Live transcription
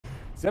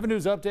7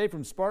 News update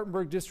from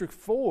Spartanburg District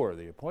 4,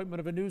 the appointment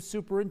of a new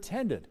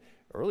superintendent.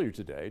 Earlier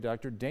today,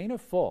 Dr. Dana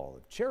Fall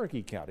of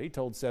Cherokee County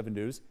told 7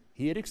 News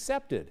he had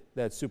accepted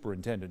that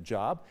superintendent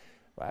job.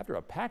 After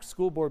a packed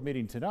school board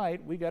meeting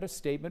tonight, we got a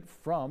statement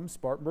from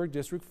Spartanburg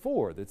District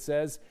 4 that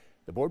says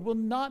the board will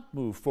not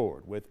move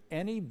forward with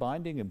any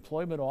binding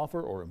employment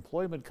offer or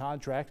employment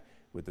contract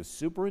with the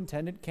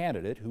superintendent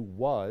candidate who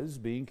was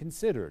being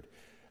considered.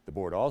 The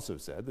board also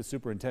said the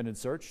superintendent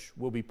search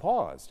will be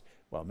paused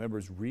while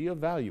members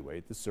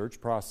reevaluate the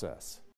search process.